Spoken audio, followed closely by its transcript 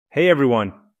Hey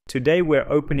everyone! Today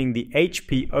we're opening the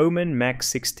HP OMEN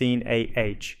MAX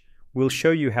 16AH. We'll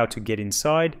show you how to get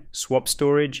inside, swap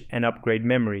storage and upgrade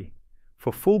memory.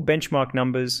 For full benchmark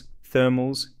numbers,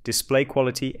 thermals, display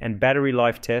quality and battery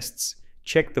life tests,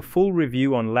 check the full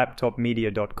review on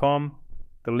laptopmedia.com.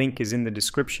 The link is in the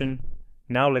description.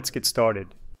 Now let's get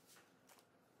started.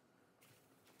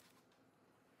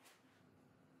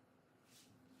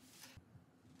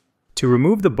 To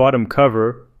remove the bottom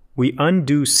cover, we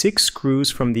undo 6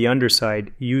 screws from the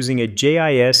underside using a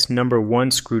JIS number 1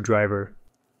 screwdriver.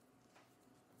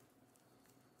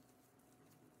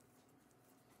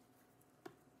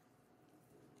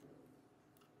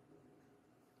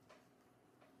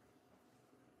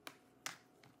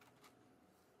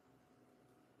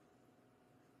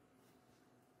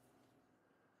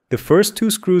 The first 2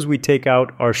 screws we take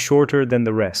out are shorter than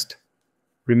the rest.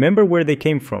 Remember where they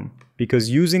came from,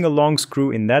 because using a long screw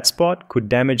in that spot could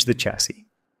damage the chassis.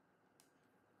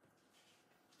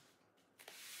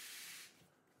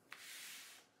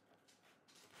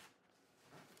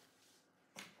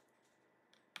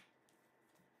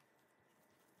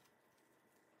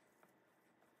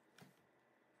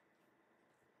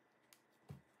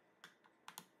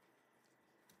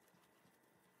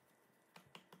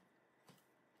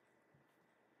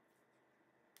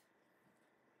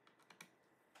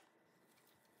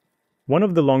 One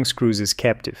of the long screws is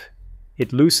captive.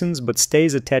 It loosens but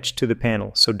stays attached to the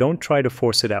panel, so don't try to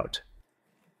force it out.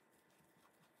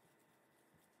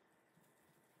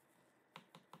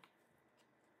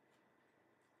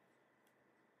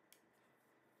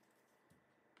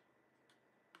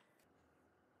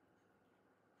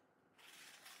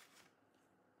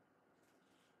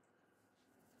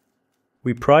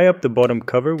 We pry up the bottom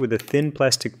cover with a thin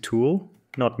plastic tool,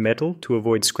 not metal, to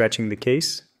avoid scratching the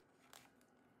case.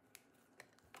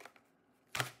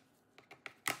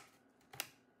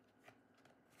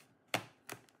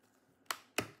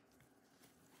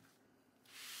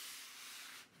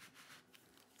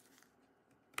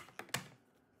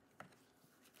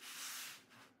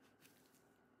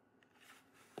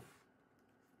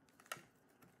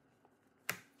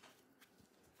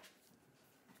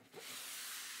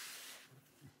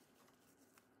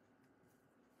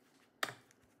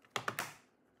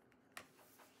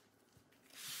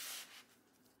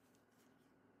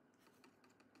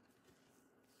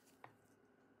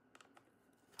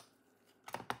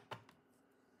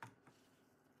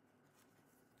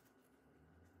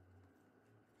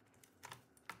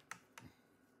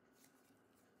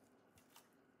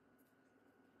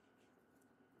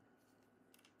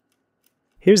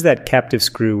 Here's that captive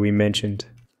screw we mentioned.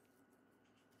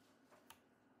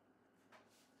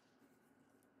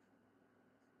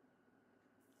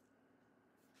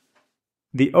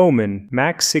 The OMEN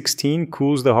MAX 16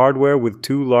 cools the hardware with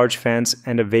 2 large fans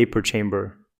and a vapor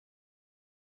chamber.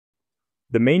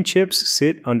 The main chips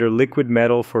sit under liquid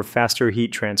metal for faster heat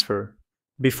transfer.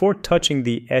 Before touching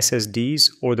the SSDs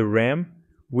or the RAM,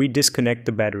 we disconnect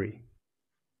the battery.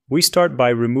 We start by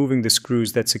removing the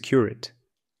screws that secure it.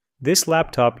 This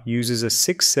laptop uses a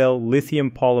 6-cell lithium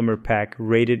polymer pack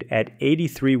rated at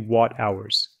 83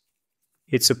 watt-hours.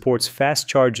 It supports fast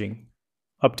charging,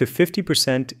 up to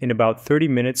 50% in about 30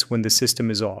 minutes when the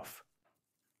system is off.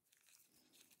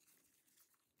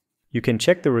 You can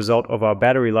check the result of our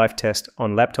battery life test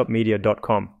on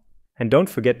laptopmedia.com. And don't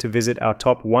forget to visit our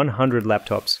top 100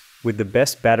 laptops with the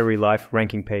best battery life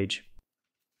ranking page.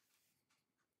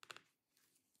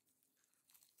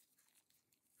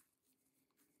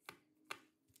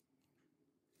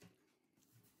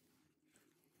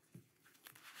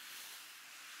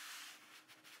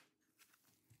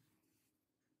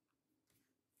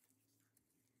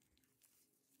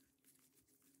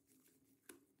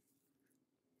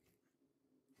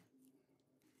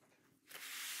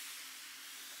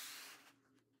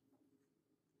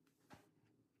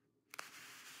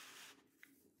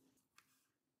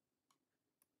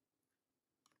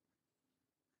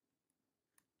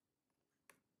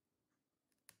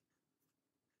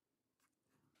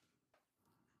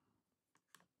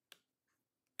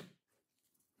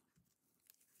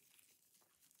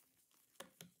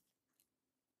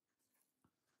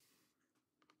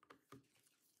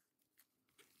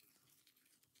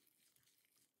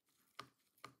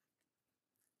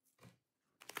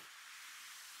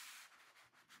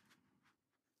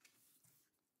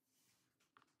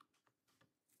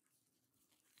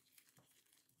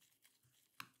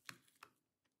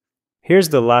 Here's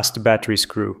the last battery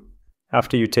screw.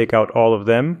 After you take out all of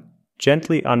them,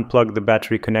 gently unplug the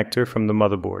battery connector from the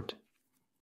motherboard.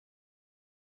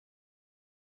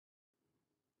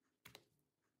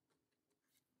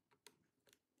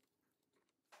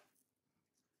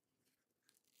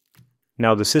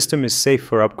 Now the system is safe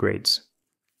for upgrades.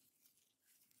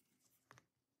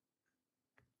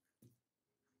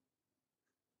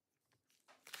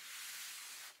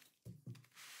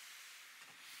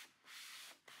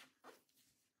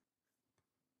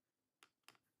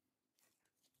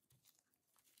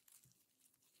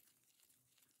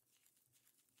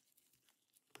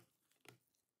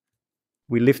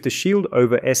 We lift the shield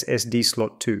over SSD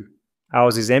slot 2.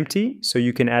 Ours is empty, so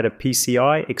you can add a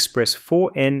PCI Express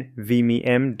 4N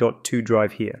VMe.2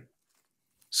 drive here.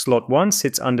 Slot 1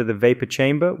 sits under the vapor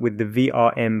chamber with the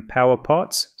VRM power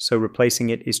parts, so replacing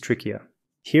it is trickier.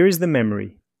 Here is the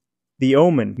memory. The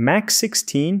OMEN MAX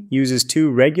 16 uses 2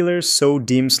 regular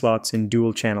SO-DIMM slots in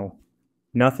dual channel.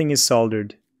 Nothing is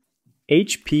soldered.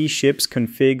 HP ships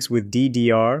configs with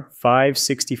DDR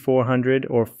 56400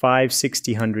 or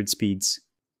 56000 speeds.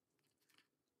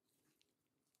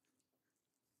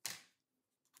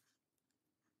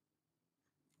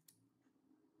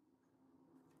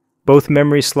 Both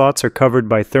memory slots are covered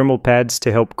by thermal pads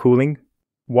to help cooling.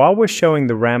 While we're showing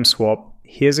the RAM swap,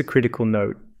 here's a critical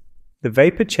note. The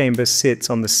vapor chamber sits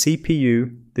on the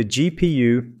CPU, the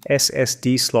GPU,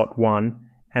 SSD slot 1,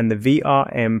 and the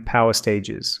VRM power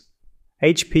stages.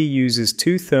 HP uses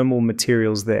 2 thermal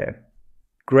materials there.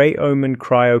 Grey OMEN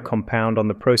cryo compound on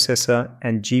the processor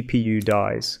and GPU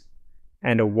dies,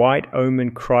 and a white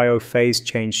OMEN cryo phase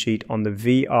change sheet on the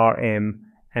VRM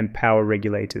and power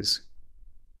regulators.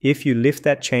 If you lift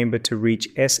that chamber to reach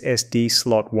SSD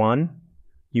slot 1,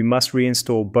 you must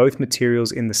reinstall both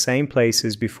materials in the same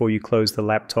places before you close the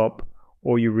laptop,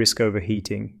 or you risk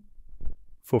overheating.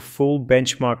 For full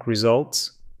benchmark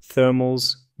results,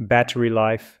 thermals, battery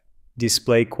life,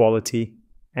 display quality,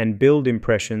 and build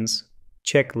impressions,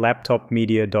 check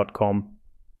laptopmedia.com,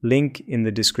 link in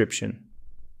the description.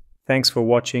 Thanks for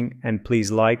watching, and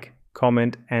please like,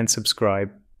 comment, and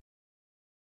subscribe.